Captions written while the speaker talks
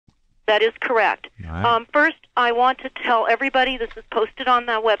That is correct. Right. First, I want to tell everybody this is posted on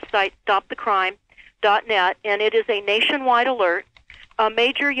the website, stopthecrime.net, and it is a nationwide alert. A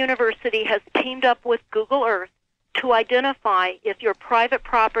major university has teamed up with Google Earth to identify if your private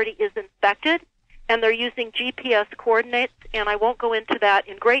property is infected, and they're using GPS coordinates, and I won't go into that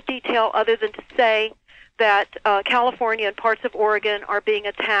in great detail other than to say that California and parts of Oregon are being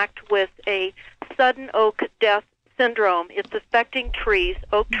attacked with a sudden oak death syndrome. It's affecting trees,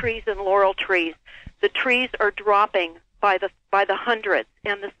 oak trees and laurel trees. The trees are dropping by the hundreds,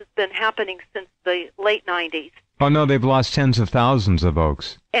 and this has been happening since the late 90s. Oh, no, they've lost tens of thousands of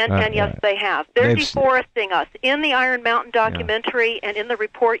oaks. And yes, they have. They're deforesting us. In the Iron Mountain documentary and in the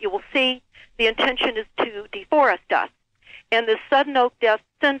report, you will see the intention is to deforest us. And this sudden oak death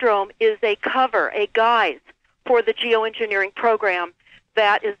syndrome is a cover, a guise for the geoengineering program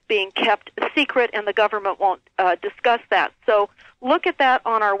that is being kept secret, and the government won't discuss that. So look at that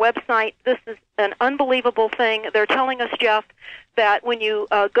on our website. This is an unbelievable thing. They're telling us, Jeff, that when you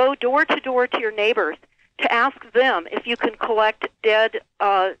go door to door to your neighbors, to ask them if you can collect dead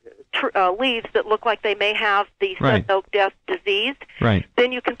leaves that look like they may have the sudden oak death disease. Right.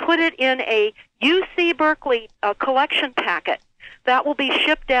 Then you can put it in a UC Berkeley collection packet. That will be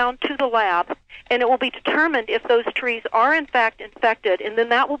shipped down to the lab, and it will be determined if those trees are in fact infected, and then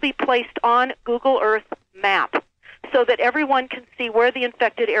that will be placed on Google Earth map so that everyone can see where the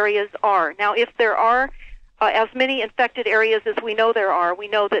infected areas are. Now, if there are as many infected areas as we know there are, we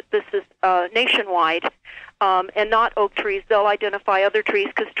know that this is nationwide, and not oak trees. They'll identify other trees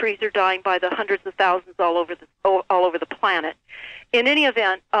because trees are dying by the hundreds of thousands all over the planet. In any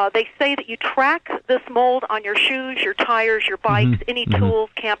event, they say that you track this mold on your shoes, your tires, your bikes, any tools,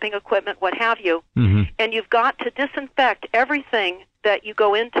 camping equipment, what have you, and you've got to disinfect everything that you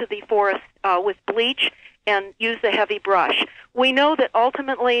go into the forest with bleach and use a heavy brush. We know that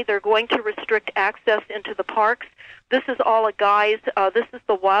ultimately they're going to restrict access into the parks. This is all a guise. This is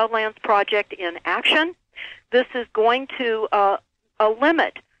the Wildlands Project in action. This is going to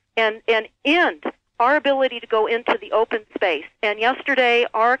limit and end our ability to go into the open space. And yesterday,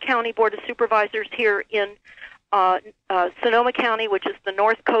 our County Board of Supervisors here in Sonoma County, which is the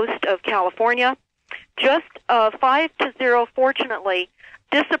north coast of California, just 5-0, fortunately,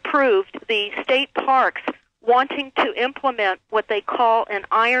 disapproved the state parks wanting to implement what they call an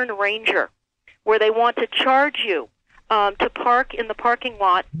Iron Ranger, where they want to charge you to park in the parking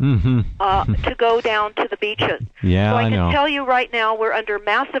lot to go down to the beaches. Yeah, so I can know. tell you right now we're under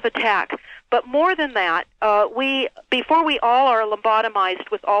massive attack. But more than that, before we all are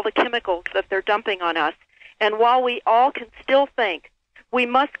lobotomized with all the chemicals that they're dumping on us, and while we all can still think, we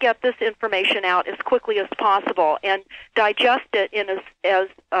must get this information out as quickly as possible and digest it in as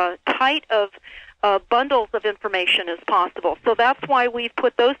tight of bundles of information as possible. So that's why we've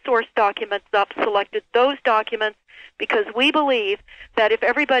put those source documents up, selected those documents, because we believe that if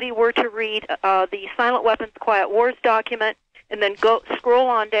everybody were to read the Silent Weapons Quiet Wars document and then go scroll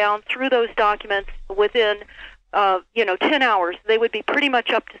on down through those documents within 10 hours, they would be pretty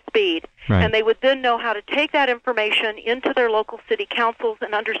much up to speed. Right. And they would then know how to take that information into their local city councils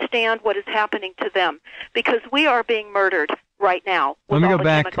and understand what is happening to them, because we are being murdered right now. Let me go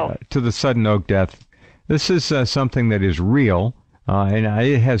back to the sudden oak death. This is something that is real, and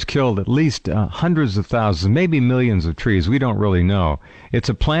it has killed at least hundreds of thousands, maybe millions of trees. We don't really know. It's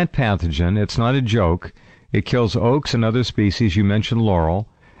a plant pathogen. It's not a joke. It kills oaks and other species. You mentioned laurel.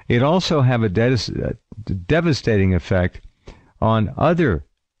 It also have a devastating effect on other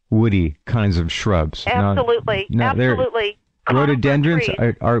woody kinds of shrubs. Absolutely, absolutely. Rhododendrons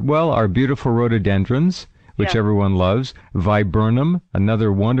are beautiful rhododendrons, which everyone loves. Viburnum,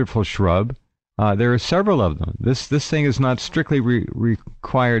 another wonderful shrub. There are several of them. This thing is not strictly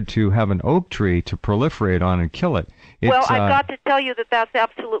required to have an oak tree to proliferate on and kill it. Well, I've got to tell you that that's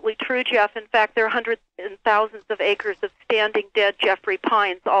absolutely true, Jeff. In fact, there are hundreds and thousands of acres of standing dead Jeffrey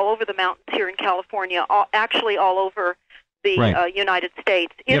pines all over the mountains here in California, actually all over the United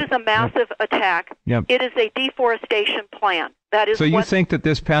States. It is a massive attack. It is a deforestation plan. That is. So you think that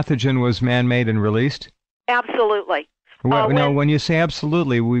this pathogen was man-made and released? Absolutely. Well, when you say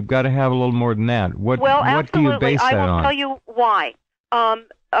absolutely, we've got to have a little more than that. What do you base that on? I will tell you why.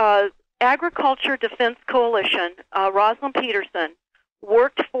 Agriculture Defense Coalition, Rosalind Peterson,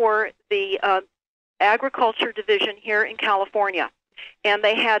 worked for the Agriculture Division here in California, and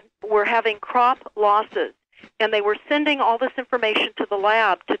they were having crop losses, and they were sending all this information to the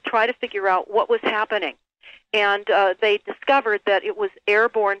lab to try to figure out what was happening. And they discovered that it was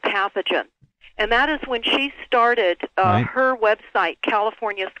airborne pathogens. And that is when she started her website,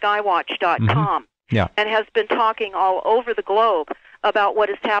 CaliforniaSkywatch.com, and has been talking all over the globe about what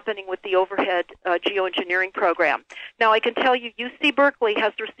is happening with the overhead geoengineering program. Now, I can tell you UC Berkeley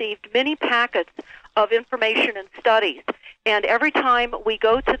has received many packets of information and studies, and every time we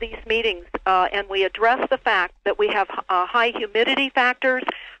go to these meetings and we address the fact that we have high humidity factors,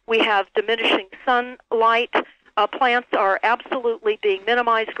 we have diminishing sunlight, plants are absolutely being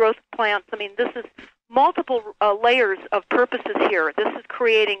minimized, growth of plants. I mean, this is multiple layers of purposes here. This is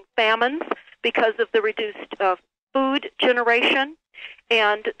creating famines because of the reduced food generation,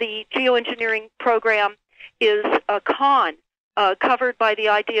 and the geoengineering program is a con covered by the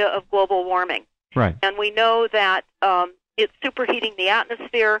idea of global warming. Right. And we know that it's superheating the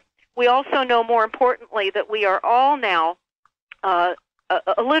atmosphere. We also know, more importantly, that we are all now,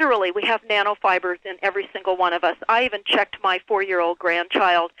 literally, we have nanofibers in every single one of us. I even checked my 4-year-old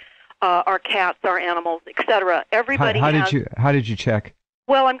grandchild, our cats, our animals, etc. Everybody how has... How did you check?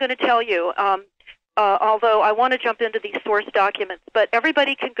 Well, I'm going to tell you, although I want to jump into these source documents, but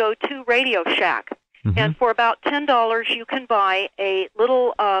everybody can go to Radio Shack, and for about $10 you can buy a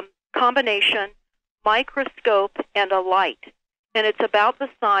little combination microscope and a light, and it's about the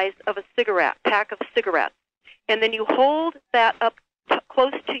size of a cigarette pack of cigarettes, and then you hold that up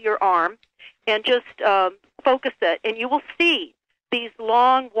close to your arm and just focus it, and you will see these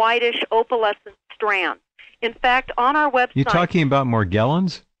long, whitish, opalescent strands. In fact, on our website... You're talking about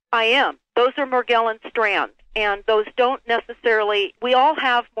Morgellons? I am. Those are Morgellon strands, and those don't necessarily... We all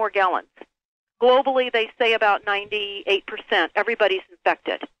have Morgellons. Globally, they say about 98%. Everybody's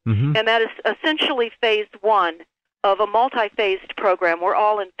infected. And that is essentially phase 1 of a multi-phased program. We're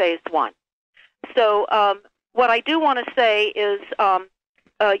all in phase 1. So what I do want to say is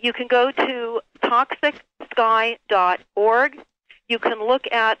you can go to toxicsky.org. You can look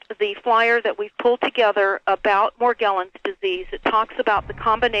at the flyer that we've pulled together about Morgellons disease. It talks about the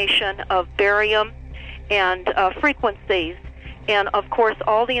combination of barium and frequencies, and of course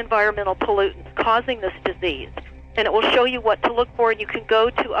all the environmental pollutants causing this disease. And it will show you what to look for, and you can go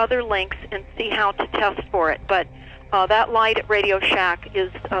to other links and see how to test for it. But that light at Radio Shack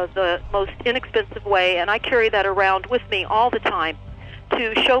is the most inexpensive way, and I carry that around with me all the time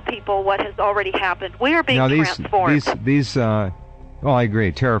to show people what has already happened. We are being transformed. Well, I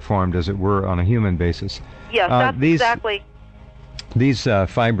agree, terraformed, as it were, on a human basis. Yes, that's exactly. These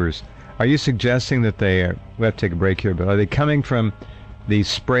fibers, are you suggesting that we have to take a break here, but are they coming from the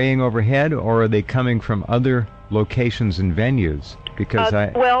spraying overhead, or are they coming from other locations and venues? Because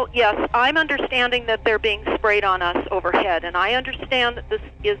well, yes, I'm understanding that they're being sprayed on us overhead, and I understand that this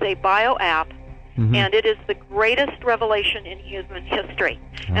is a bio-app, and it is the greatest revelation in human history.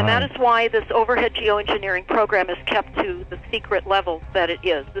 And that is why this overhead geoengineering program is kept to the secret levels that it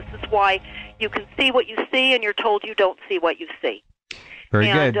is. This is why you can see what you see, and you're told you don't see what you see. Very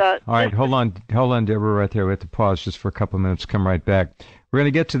good. All right, hold on, Deborah, right there. We have to pause just for a couple of minutes. Come right back. We're going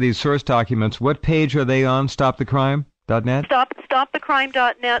to get to these source documents. What page are they on? StopTheCrime.net?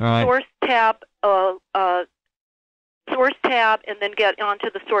 StopTheCrime.net, right. source tab, and then get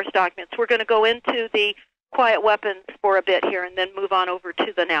onto the source documents. We're going to go into the quiet weapons for a bit here and then move on over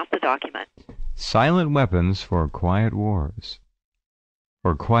to the NASA document. Silent weapons for quiet wars.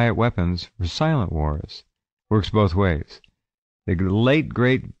 Or quiet weapons for silent wars. Works both ways. The late,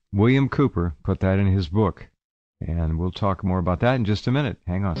 great William Cooper put that in his book. And we'll talk more about that in just a minute.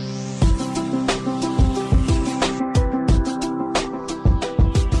 Hang on.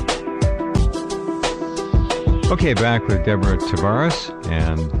 Okay, back with Deborah Tavares,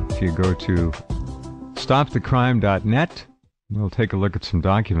 and if you go to stopthecrime.net, we'll take a look at some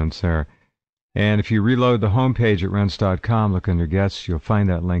documents there. And if you reload the homepage at rense.com, look under guests, you'll find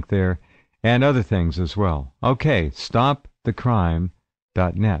that link there, and other things as well. Okay,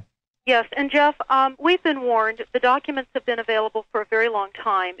 stopthecrime.net. Yes, and Jeff, we've been warned. The documents have been available for a very long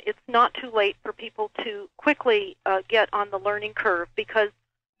time. It's not too late for people to quickly get on the learning curve, because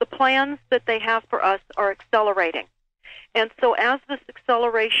the plans that they have for us are accelerating. And so as this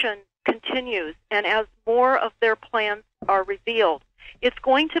acceleration continues and as more of their plans are revealed, it's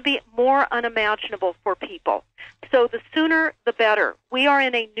going to be more unimaginable for people. So the sooner the better. We are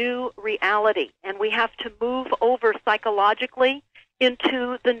in a new reality, and we have to move over psychologically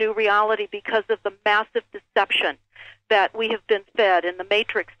into the new reality because of the massive deception that we have been fed and the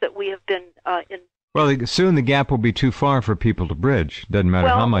matrix that we have been in. Well, soon the gap will be too far for people to bridge. Doesn't matter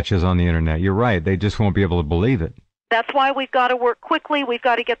how much is on the Internet. You're right. They just won't be able to believe it. That's why we've got to work quickly. We've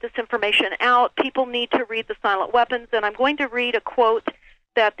got to get this information out. People need to read the silent weapons. And I'm going to read a quote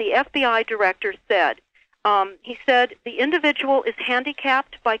that the FBI director said. He said, "The individual is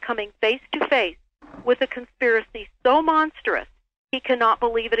handicapped by coming face to face with a conspiracy so monstrous he cannot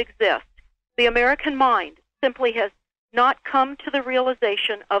believe it exists. The American mind simply has not come to the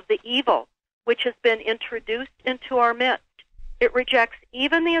realization of the evil which has been introduced into our midst. It rejects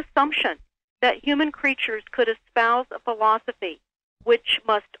even the assumption that human creatures could espouse a philosophy which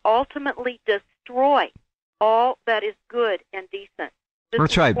must ultimately destroy all that is good and decent.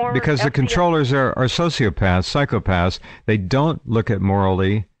 That's right, because the controllers are sociopaths, psychopaths. They don't look at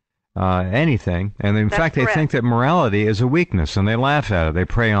morally anything, and in fact they think that morality is a weakness, and they laugh at it. They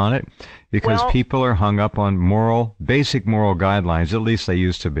prey on it because people are hung up on basic moral guidelines. At least they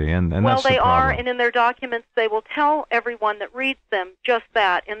used to be, and that's the problem. Well, they are, and in their documents they will tell everyone that reads them just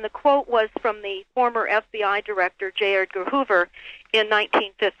that. And the quote was from the former FBI director J. Edgar Hoover in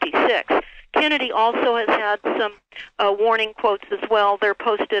 1956. Kennedy also has had some warning quotes as well. They're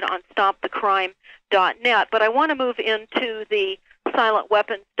posted on stopthecrime.net. But I want to move into the silent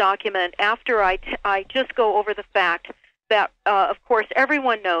weapons document after I just go over the fact that, of course,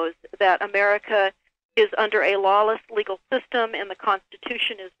 everyone knows that America is under a lawless legal system and the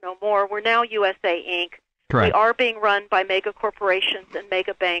Constitution is no more. We're now USA, Inc. Correct. We are being run by mega corporations and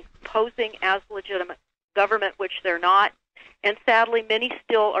mega banks posing as legitimate government, which they're not. And sadly, many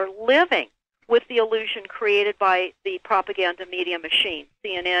still are living with the illusion created by the propaganda media machine,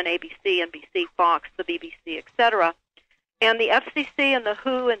 CNN, ABC, NBC, Fox, the BBC, etc. And the FCC and the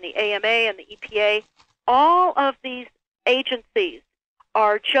WHO and the AMA and the EPA, all of these agencies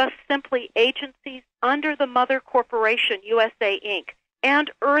are just simply agencies under the mother corporation, USA, Inc., and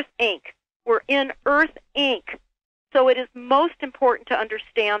Earth, Inc. We're in Earth, Inc., so it is most important to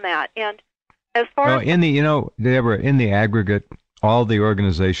understand that. And as far as... Deborah, in the aggregate, all the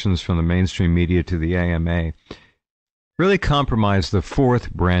organizations from the mainstream media to the AMA really compromise the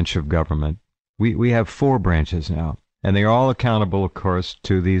fourth branch of government. We have four branches now, and they are all accountable, of course,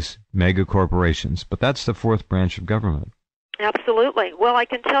 to these mega corporations. But that's the fourth branch of government. Absolutely. Well, I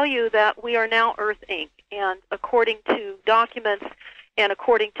can tell you that we are now Earth, Inc., and according to documents and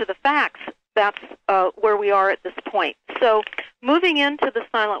according to the facts, that's where we are at this point. So moving into the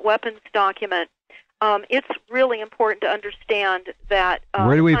silent weapons document, it's really important to understand that...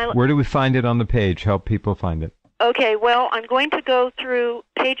 Where do we find it on the page? Help people find it. Okay, well, I'm going to go through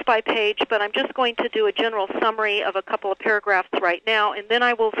page by page, but I'm just going to do a general summary of a couple of paragraphs right now, and then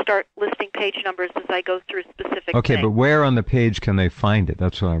I will start listing page numbers as I go through specific Okay, things. but where on the page can they find it?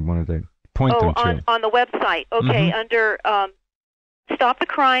 That's what I wanted to point them to. On the website. Okay, under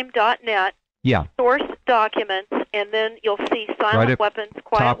stopthecrime.net, source documents, and then you'll see silent weapons,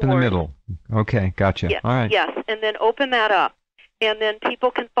 quiet top in the wars. middle. Okay, gotcha. Yes, all right. Yes, and then open that up. And then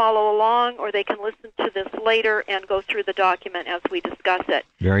people can follow along, or they can listen to this later and go through the document as we discuss it.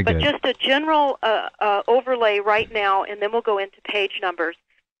 Very good. But just a general overlay right now, and then we'll go into page numbers.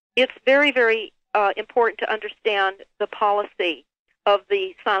 It's very, very important to understand the policy of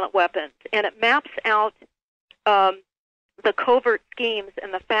the silent weapons, and it maps out the covert schemes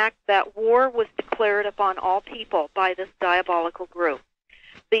and the fact that war was declared upon all people by this diabolical group.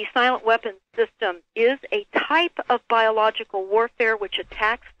 The silent weapons system is a type of biological warfare which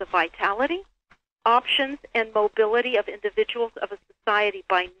attacks the vitality, options, and mobility of individuals of a society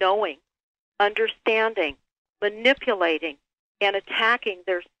by knowing, understanding, manipulating, and attacking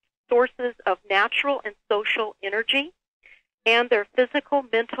their sources of natural and social energy and their physical,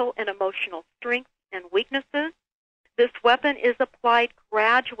 mental, and emotional strengths and weaknesses. This weapon is applied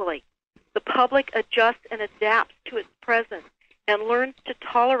gradually. The public adjusts and adapts to its presence and learns to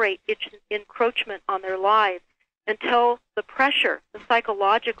tolerate its encroachment on their lives until the pressure, the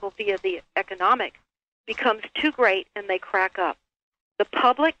psychological via the economic, becomes too great and they crack up. The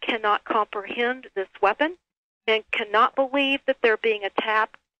public cannot comprehend this weapon and cannot believe that they're being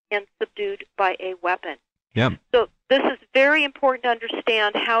attacked and subdued by a weapon. Yep. So this is very important to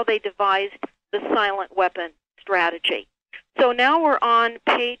understand how they devised the silent weapon strategy. So now we're on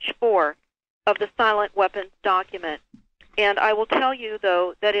page 4 of the silent weapons document. And I will tell you,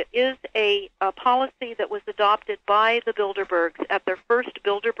 though, that it is a policy that was adopted by the Bilderbergs at their first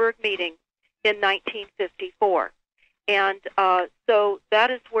Bilderberg meeting in 1954. And so that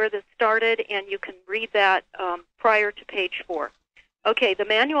is where this started, and you can read that prior to page 4. Okay, the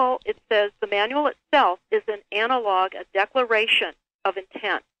manual, it says, the manual itself is an analog, a declaration of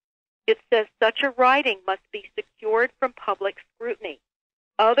intent. It says such a writing must be secured from public scrutiny.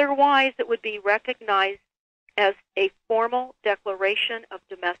 Otherwise, it would be recognized as a formal declaration of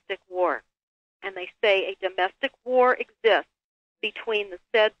domestic war. And they say a domestic war exists between the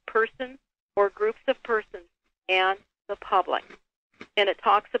said persons or groups of persons and the public. And it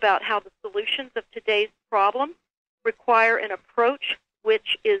talks about how the solutions of today's problems require an approach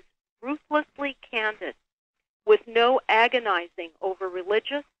which is ruthlessly candid, with no agonizing over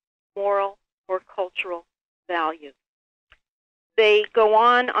religious, moral, or cultural values. They go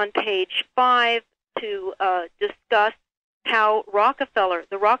on page 5 to discuss how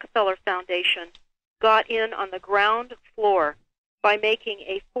the Rockefeller Foundation, got in on the ground floor by making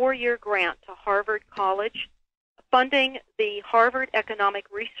a 4-year grant to Harvard College, funding the Harvard Economic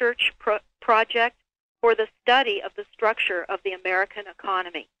Research Project for the study of the structure of the American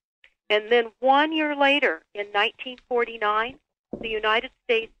economy. And then 1 year later, in 1949, the United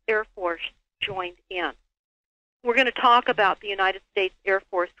States Air Force joined in. We're going to talk about the United States Air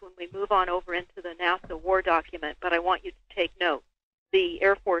Force when we move on over into the NASA war document, but I want you to take note. The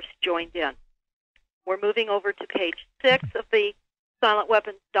Air Force joined in. We're moving over to page 6 of the Silent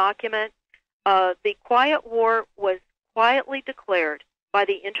Weapons document. The Quiet War was quietly declared by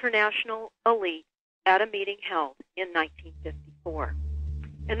the international elite at a meeting held in 1954.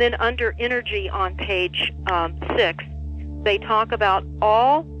 And then under energy on page 6, they talk about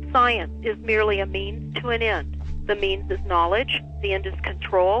all science is merely a means to an end. The means is knowledge, the end is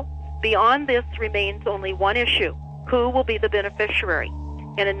control. Beyond this remains only one issue: who will be the beneficiary?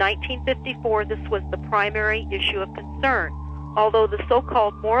 And in 1954, this was the primary issue of concern. Although the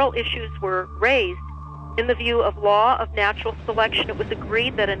so-called moral issues were raised, in the view of law of natural selection, it was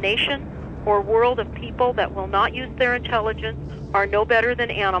agreed that a nation or world of people that will not use their intelligence are no better than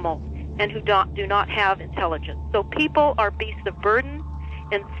animals and who do not have intelligence. So people are beasts of burden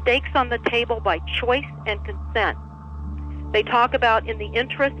and stakes on the table by choice and consent. They talk about, in the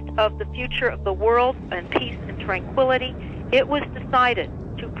interest of the future of the world and peace and tranquility, it was decided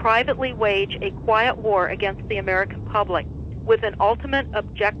to privately wage a quiet war against the American public with an ultimate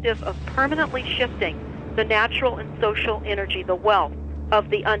objective of permanently shifting the natural and social energy, the wealth of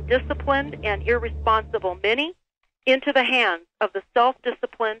the undisciplined and irresponsible many, into the hands of the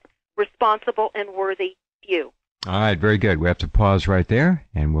self-disciplined, responsible, and worthy few. All right, very good. We have to pause right there,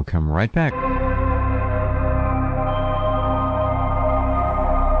 and we'll come right back.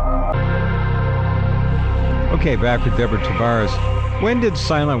 Okay, back with Deborah Tavares. When did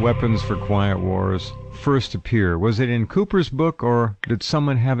Silent Weapons for Quiet Wars first appear? Was it in Cooper's book, or did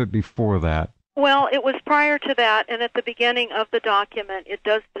someone have it before that? Well, it was prior to that, and at the beginning of the document, it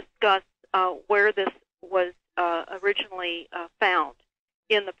does discuss where this was originally found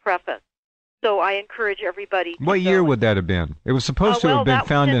in the preface. So I encourage everybody to What year would that have been? It was supposed to have been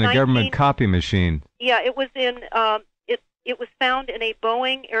found in a government copy machine. Yeah, it was in. It was found in a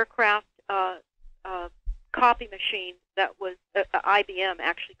Boeing aircraft copy machine that was IBM,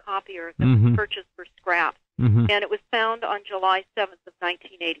 actually, copier that was purchased for scrap. And it was found on July 7th of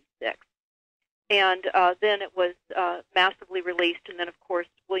 1986. And then it was massively released, and then, of course,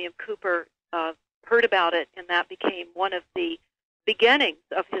 William Cooper heard about it, and that became one of the beginnings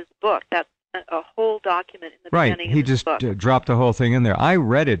of his book. That's a whole document in the beginning of his book. Right, he just dropped the whole thing in there. I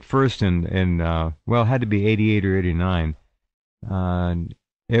read it first in it had to be 88 or 89.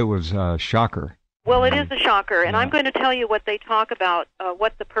 It was a shocker. Well, it is a shocker, and I'm going to tell you what they talk about,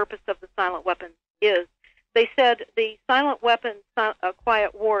 what the purpose of the silent weapons is. They said the silent weapons,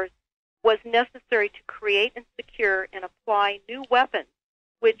 quiet wars, was necessary to create and secure and apply new weapons,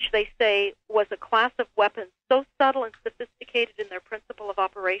 which they say was a class of weapons so subtle and sophisticated in their principle of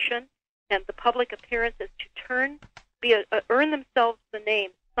operation and the public appearance as to earn themselves the name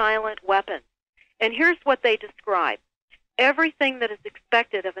silent weapons. And here's what they describe. Everything that is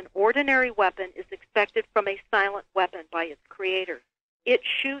expected of an ordinary weapon is expected from a silent weapon by its creator. It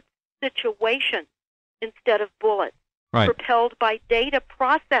shoots situations instead of bullets, propelled by data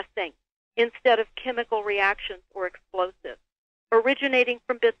processing instead of chemical reactions or explosives, originating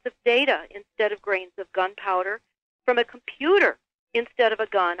from bits of data instead of grains of gunpowder, from a computer instead of a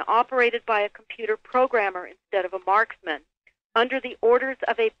gun, operated by a computer programmer instead of a marksman, under the orders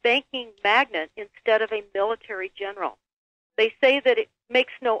of a banking magnate instead of a military general. They say that it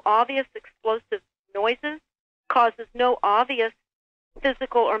makes no obvious explosive noises, causes no obvious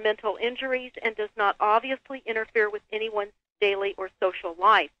physical or mental injuries, and does not obviously interfere with anyone's daily or social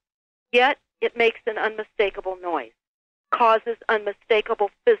life. Yet it makes an unmistakable noise, causes unmistakable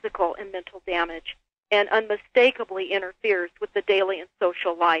physical and mental damage, and unmistakably interferes with the daily and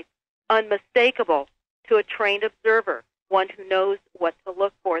social life, unmistakable to a trained observer, one who knows what to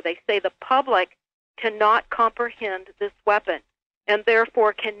look for. They say the public cannot comprehend this weapon and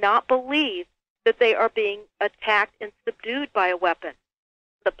therefore cannot believe that they are being attacked and subdued by a weapon.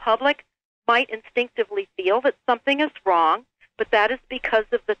 The public might instinctively feel that something is wrong, but that is because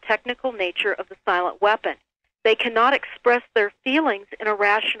of the technical nature of the silent weapon. They cannot express their feelings in a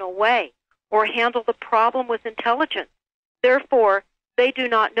rational way or handle the problem with intelligence. Therefore, they do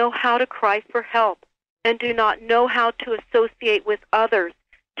not know how to cry for help and do not know how to associate with others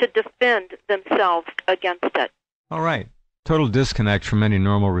to defend themselves against it. All right. Total disconnect from any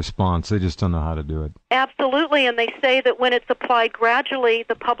normal response. They just don't know how to do it. Absolutely, and they say that when it's applied gradually,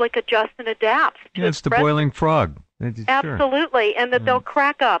 the public adjusts and adapts. Yeah, it's the boiling frog. Absolutely, and that they'll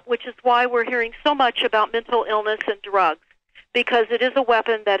crack up, which is why we're hearing so much about mental illness and drugs, because it is a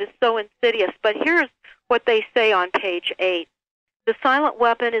weapon that is so insidious. But here's what they say on page 8. The silent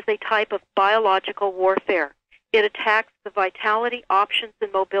weapon is a type of biological warfare. It attacks the vitality, options,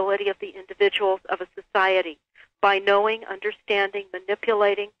 and mobility of the individuals of a society by knowing, understanding,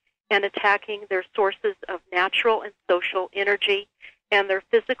 manipulating, and attacking their sources of natural and social energy and their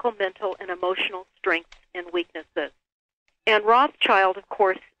physical, mental, and emotional strengths and weaknesses. And Rothschild, of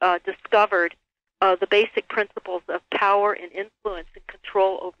course, discovered the basic principles of power and influence and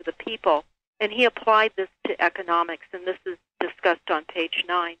control over the people, and he applied this to economics, and this is discussed on page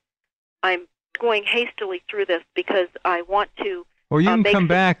 9. I'm going hastily through this because I want to. Or you can come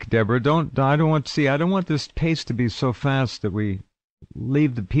back, Deborah. I don't want this pace to be so fast that we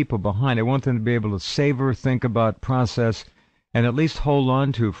leave the people behind. I want them to be able to savor, think about, process, and at least hold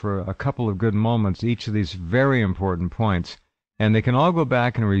on to for a couple of good moments each of these very important points. And they can all go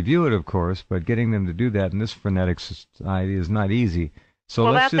back and review it, of course, but getting them to do that in this frenetic society is not easy. So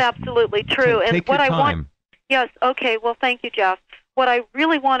well, let's that's absolutely true. Take what your time. I want, yes, okay. Well, thank you, Jeff. What I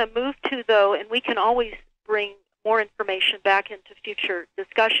really want to move to, though, and we can always bring more information back into future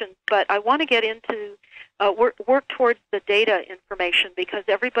discussions, but I want to get into work towards the data information because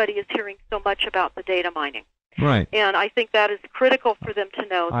everybody is hearing so much about the data mining. Right. And I think that is critical for them to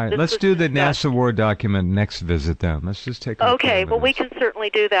know. All right, let's do the NASA War document next visit then. Let's just take a Okay, well, we can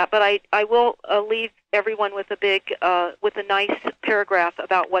certainly do that, but I will leave everyone with a nice paragraph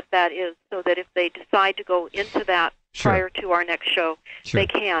about what that is so that if they decide to go into that prior to our next show, they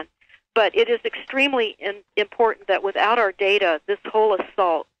can. But it is extremely important that without our data, this whole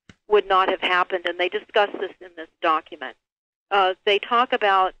assault would not have happened, and they discuss this in this document. They talk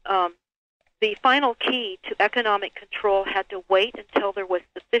about the final key to economic control had to wait until there was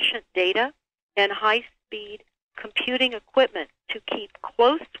sufficient data and high-speed computing equipment to keep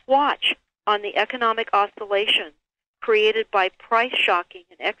close watch on the economic oscillations created by price shocking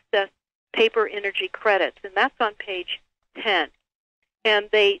and excess paper energy credits, and that's on page 10. And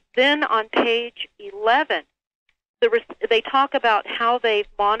they then on page 11, they talk about how they've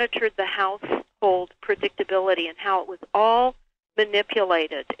monitored the household predictability and how it was all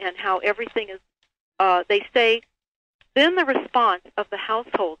manipulated and how everything is, they say, then the response of the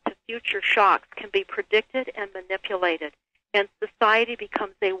household to future shocks can be predicted and manipulated, and society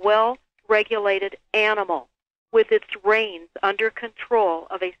becomes a well-regulated animal with its reins under control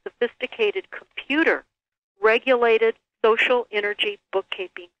of a sophisticated computer-regulated social energy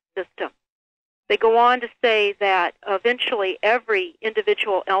bookkeeping system. They go on to say that eventually every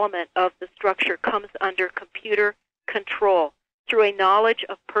individual element of the structure comes under computer control through a knowledge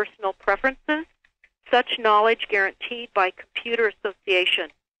of personal preferences, such knowledge guaranteed by computer association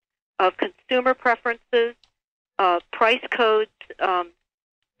of consumer preferences, price codes.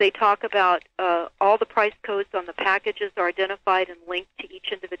 They talk about all the price codes on the packages are identified and linked to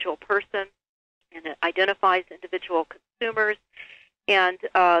each individual person, and it identifies individual consumers, and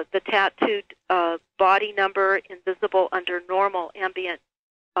the tattooed body number invisible under normal ambient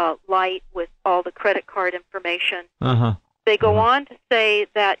light with all the credit card information. They go on to say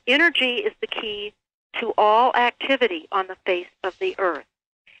that energy is the key to all activity on the face of the earth.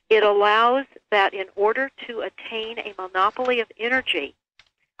 It allows that in order to attain a monopoly of energy,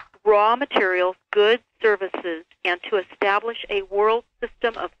 raw materials, goods, services, and to establish a world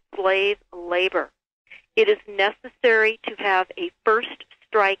system of slave labor, it is necessary to have a first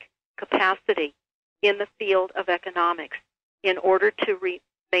strike capacity in the field of economics in order to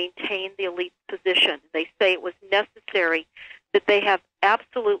maintain the elite's position. They say it was necessary that they have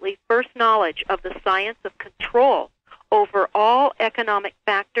absolutely first knowledge of the science of control over all economic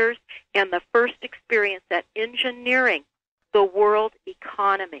factors and the first experience at engineering the world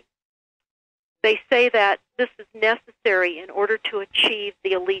economy. They say that this is necessary in order to achieve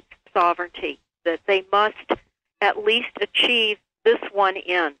the elite's sovereignty, that they must at least achieve this one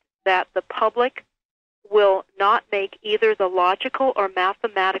end, that the public will not make either the logical or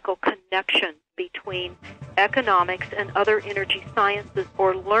mathematical connections between economics and other energy sciences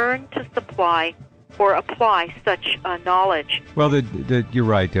or learn to supply or apply such knowledge. Well, you're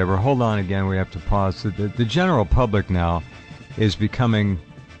right, Deborah. Hold on again. We have to pause. The general public now is becoming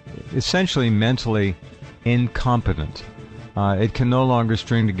essentially mentally incompetent. It can no longer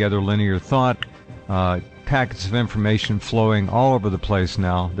string together linear thought. Packets of information flowing all over the place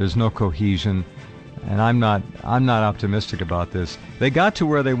now. There's no cohesion, and I'm not optimistic about this. They got to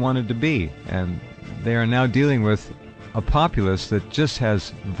where they wanted to be, and they are now dealing with a populace that just has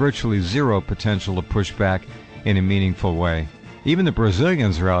virtually zero potential to push back in a meaningful way. Even the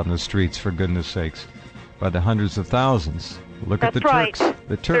Brazilians are out in the streets, for goodness sakes, by the hundreds of thousands. Look at the Turks.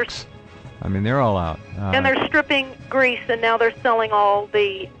 The Turks. I mean, they're all out. And they're stripping Greece, and now they're selling all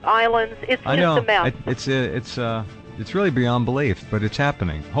the islands. It's just a mess. It's really beyond belief, but it's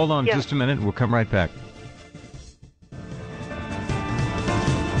happening. Hold on just a minute. We'll come right back.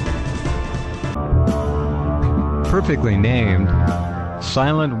 Perfectly named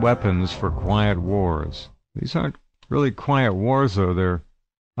Silent Weapons for Quiet Wars. These aren't really quiet wars, though. They're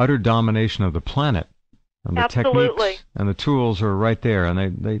utter domination of the planet. And the techniques and the tools are right there,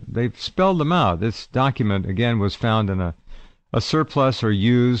 and they've spelled them out. This document, again, was found in a surplus or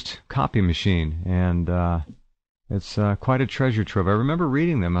used copy machine, and it's quite a treasure trove. I remember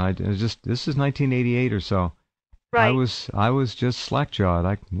reading them. This is 1988 or so. Right. I was just slack-jawed.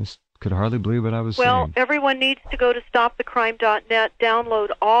 I just could hardly believe what I was seeing. Well, everyone needs to go to stopthecrime.net, download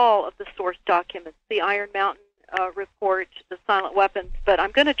all of the source documents, the Iron Mountain report, the silent weapons. But I'm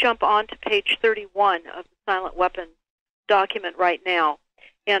going to jump on to page 31 of the silent weapons document right now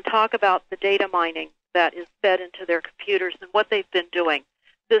and talk about the data mining that is fed into their computers and what they've been doing.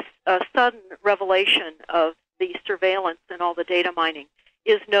 This sudden revelation of the surveillance and all the data mining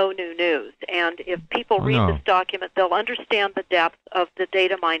is no new news. And if people read this document, they'll understand the depth of the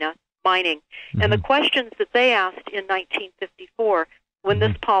data mining. And the questions that they asked in 1954 when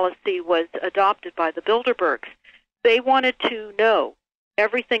this policy was adopted by the Bilderbergs, they wanted to know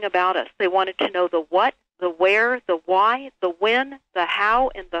everything about us. They wanted to know the what, the where, the why, the when, the how,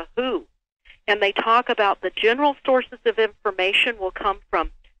 and the who. And they talk about the general sources of information will come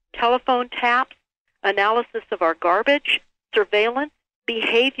from telephone taps, analysis of our garbage, surveillance,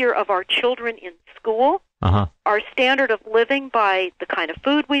 behavior of our children in school, our standard of living by the kind of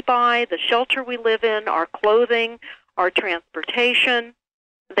food we buy, the shelter we live in, our clothing, our transportation.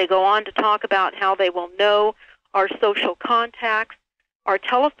 They go on to talk about how they will know our social contacts. Our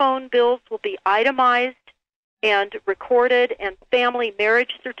telephone bills will be itemized and recorded, and family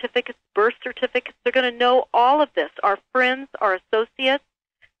marriage certificates, birth certificates. They're going to know all of this. Our friends, our associates,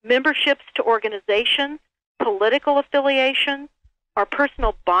 memberships to organizations, political affiliations, our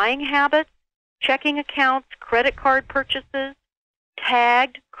personal buying habits, checking accounts, credit card purchases,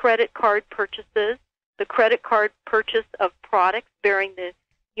 tagged credit card purchases, the credit card purchase of products bearing the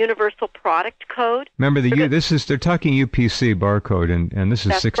Universal Product Code. Remember, they're talking UPC barcode, and this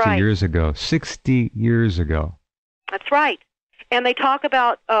is 60 years ago. 60 years ago. That's right. And they talk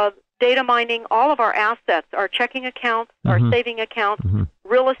about data mining all of our assets, our checking accounts, our saving accounts,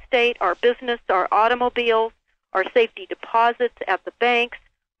 real estate, our business, our automobiles, our safety deposits at the banks,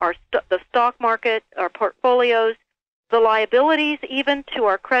 the stock market, our portfolios, the liabilities even to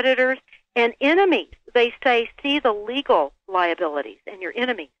our creditors and enemies. They say, see the legal liabilities and your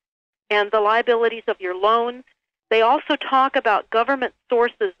enemies and the liabilities of your loans. They also talk about government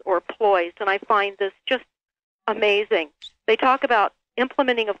sources or ploys, and I find this just amazing. They talk about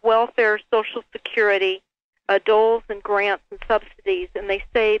implementing of welfare, Social Security, doles and grants and subsidies, and they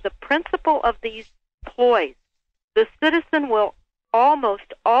say the principle of these ploys, the citizen will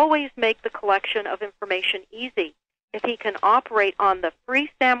almost always make the collection of information easy if he can operate on the free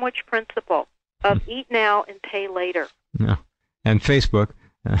sandwich principle of eat now and pay later. Yeah. And Facebook.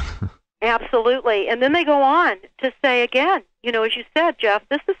 Absolutely. And then they go on to say again, as you said, Jeff,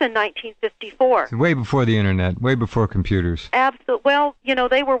 this is in 1954. It's way before the Internet, way before computers. Absolutely. Well,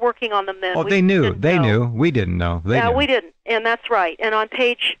 they were working on them then. Oh, they knew. They knew. We didn't know. They knew. We didn't. And that's right. And on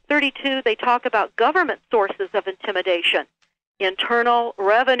page 32, they talk about government sources of intimidation. Internal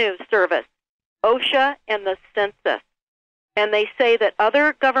Revenue Service, OSHA, and the Census. And they say that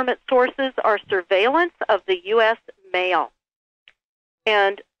other government sources are surveillance of the U.S. mail.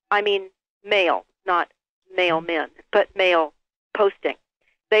 And I mean mail, not mailmen, but mail posting.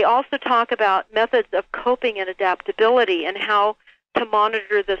 They also talk about methods of coping and adaptability and how to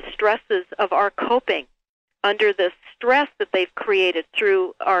monitor the stresses of our coping under the stress that they've created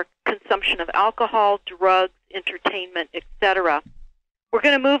through our consumption of alcohol, drugs, entertainment, etc. We're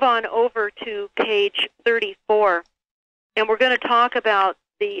going to move on over to page 34, and we're going to talk about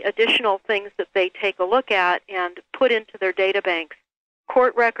the additional things that they take a look at and put into their data banks.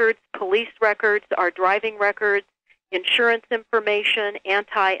 Court records, police records, our driving records, insurance information,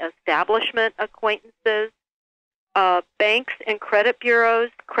 anti-establishment acquaintances, banks and credit bureaus,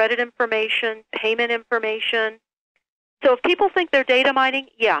 credit information, payment information. So if people think they're data mining,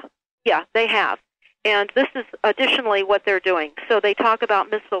 yeah, they have. And this is additionally what they're doing. So they talk about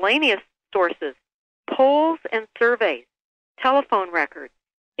miscellaneous sources, polls and surveys, telephone records,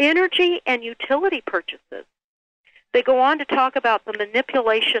 energy and utility purchases. They go on to talk about the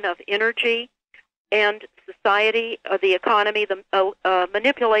manipulation of energy and society, the economy, the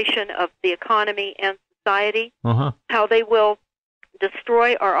manipulation of the economy and society, how they will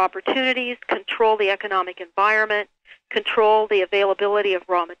destroy our opportunities, control the economic environment, control the availability of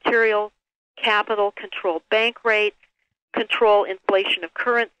raw materials, capital, control bank rates, control inflation of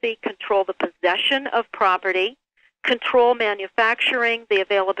currency, control the possession of property, control manufacturing, the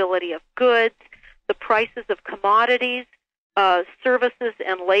availability of goods, the prices of commodities, services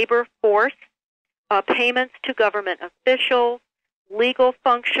and labor force, payments to government officials, legal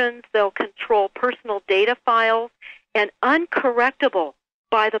functions. They'll control personal data files, and uncorrectable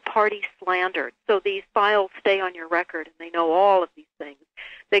by the party slandered. So these files stay on your record, and they know all of these things.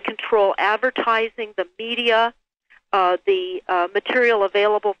 They control advertising, the media, the material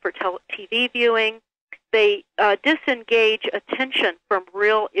available for TV viewing. They disengage attention from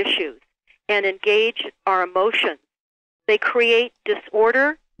real issues and engage our emotions. They create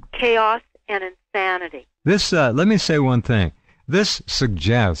disorder, chaos, and insanity. This, let me say one thing. This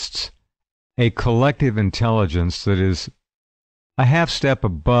suggests a collective intelligence that is a half step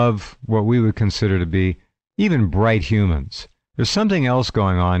above what we would consider to be even bright humans. There's something else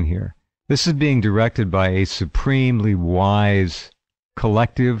going on here. This is being directed by a supremely wise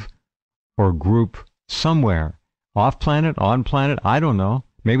collective or group somewhere. Off planet, on planet, I don't know.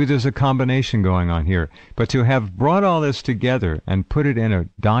 Maybe there's a combination going on here. But to have brought all this together and put it in a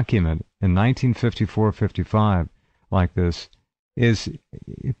document in 1954-55 like this is,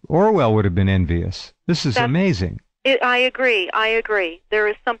 Orwell would have been envious. This is amazing. I agree. There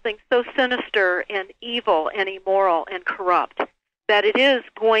is something so sinister and evil and immoral and corrupt that it is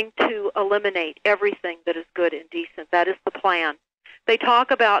going to eliminate everything that is good and decent. That is the plan. They talk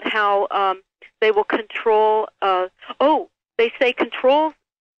about how they will control, they say controls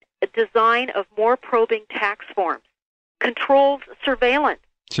a design of more probing tax forms, controls surveillance.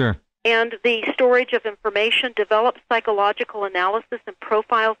 Sure. And the storage of information, develops psychological analysis and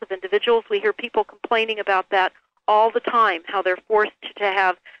profiles of individuals. We hear people complaining about that all the time, how they're forced to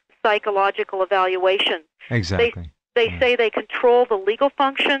have psychological evaluations. Exactly. They say they control the legal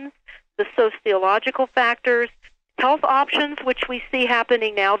functions, the sociological factors, health options, which we see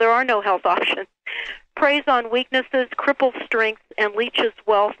happening now. There are no health options. Preys on weaknesses, cripples strengths, and leeches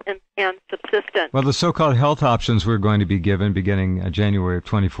wealth and subsistence. Well, the so-called health options we're going to be given beginning January of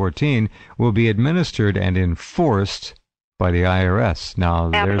 2014 will be administered and enforced by the IRS. Now,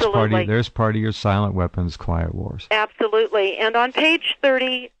 there's part of your silent weapons, quiet wars. Absolutely. And on page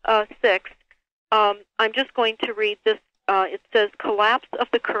 36, I'm just going to read this. It says, collapse of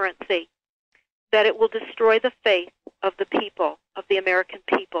the currency, that it will destroy the faith of the people, of the American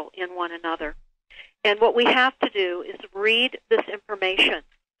people in one another. And what we have to do is read this information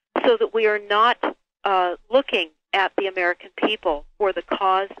so that we are not looking at the American people for the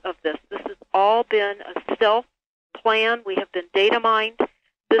cause of this. This has all been a self-plan. We have been data mined.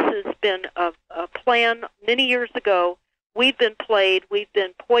 This has been a plan many years ago. We've been played. We've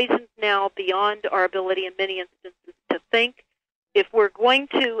been poisoned now beyond our ability in many instances to think. If we're going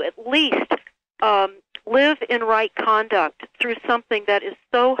to at least live in right conduct through something that is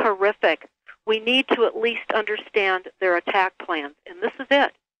so horrific, we need to at least understand their attack plans. And this is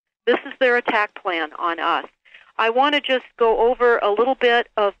it. This is their attack plan on us. I want to just go over a little bit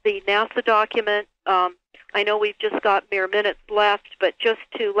of the NASA document. I know we've just got mere minutes left, but just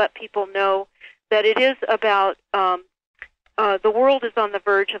to let people know that it is about the world is on the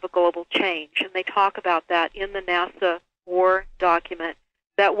verge of a global change, and they talk about that in the NASA war document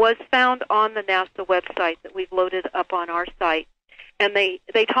that was found on the NASA website that we've loaded up on our site. And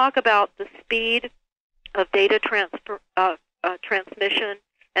they talk about the speed of data transmission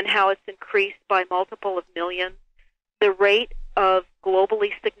and how it's increased by multiple of millions, the rate of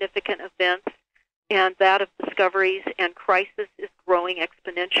globally significant events and that of discoveries and crisis is growing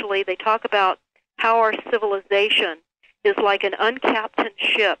exponentially. They talk about how our civilization is like an uncaptained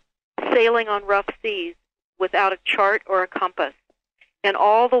ship sailing on rough seas without a chart or a compass, and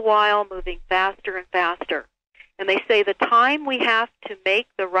all the while moving faster and faster. And they say the time we have to make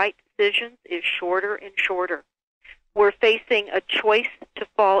the right decisions is shorter and shorter. We're facing a choice to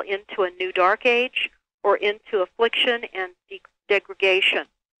fall into a new dark age or into affliction and degradation.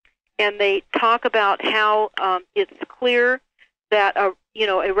 And they talk about how it's clear that a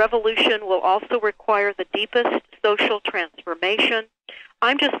revolution will also require the deepest social transformation.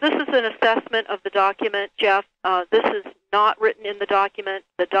 This is an assessment of the document, Jeff. This is not written in the document.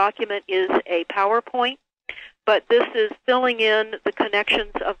 The document is a PowerPoint, but this is filling in the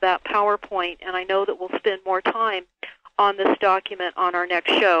connections of that PowerPoint, and I know that we'll spend more time on this document on our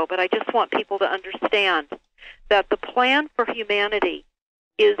next show, but I just want people to understand that the plan for humanity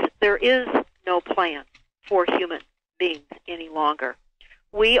is there is no plan for human beings any longer.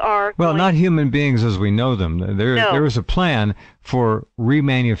 We are not human beings as we know them. No. There is a plan for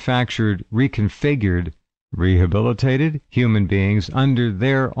remanufactured, reconfigured, rehabilitated human beings under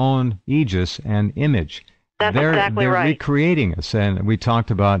their own aegis and image. That's exactly they're right. recreating us, and we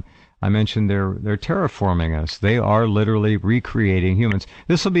talked about. I mentioned they're terraforming us. They are literally recreating humans.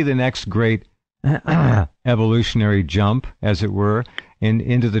 This will be the next great evolutionary jump, as it were,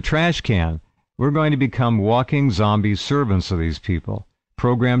 into the trash can. We're going to become walking zombie servants of these people,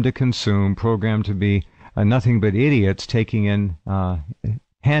 programmed to consume, programmed to be nothing but idiots taking in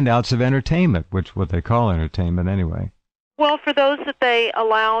handouts of entertainment, which what they call entertainment anyway. Well, for those that they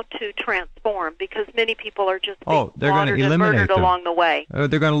allow to transform, because many people are just being they're going to slaughtered and eliminate murdered them along the way.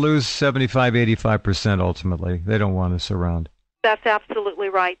 They're going to lose 75, 85% ultimately. They don't want us around. That's absolutely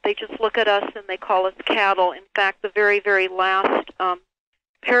right. They just look at us and they call us cattle. In fact, the very, very last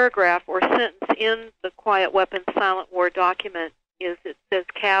paragraph or sentence in the Quiet Weapons Silent War document is it says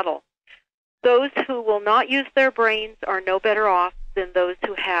cattle. Those who will not use their brains are no better off than those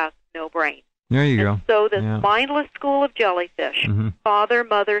who have no brain. There you go. So this mindless school of jellyfish, father,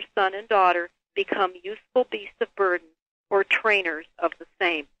 mother, son, and daughter, become useful beasts of burden or trainers of the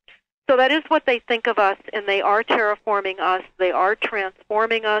same. So that is what they think of us, and they are terraforming us. They are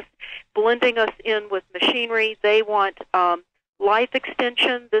transforming us, blending us in with machinery. They want life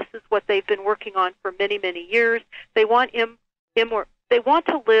extension. This is what they've been working on for many, many years. They want they want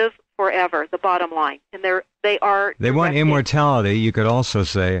to live forever. The bottom line, and they want immortality. You could also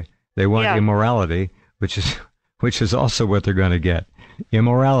say they want immorality, which is also what they're going to get.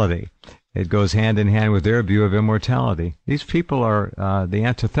 Immorality. It goes hand in hand with their view of immortality. These people are the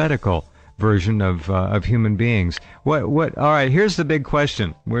antithetical version of human beings. What? All right, here's the big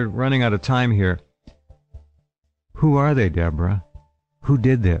question. We're running out of time here. Who are they, Deborah? Who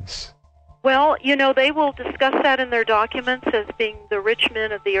did this? Well, they will discuss that in their documents as being the rich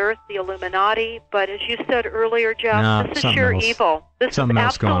men of the earth, the Illuminati. But as you said earlier, Jeff, this is sheer evil. This something is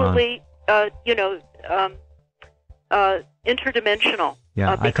else absolutely, interdimensional.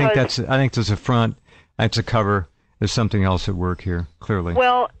 Yeah, I think there's a front, that's a cover. There's something else at work here, clearly.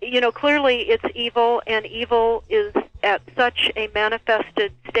 Well, clearly it's evil, and evil is at such a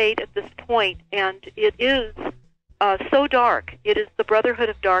manifested state at this point, and it is so dark. It is the Brotherhood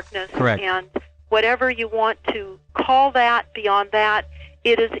of Darkness. Correct. And whatever you want to call that, beyond that,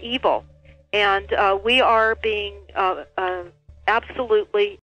 it is evil. And we are being absolutely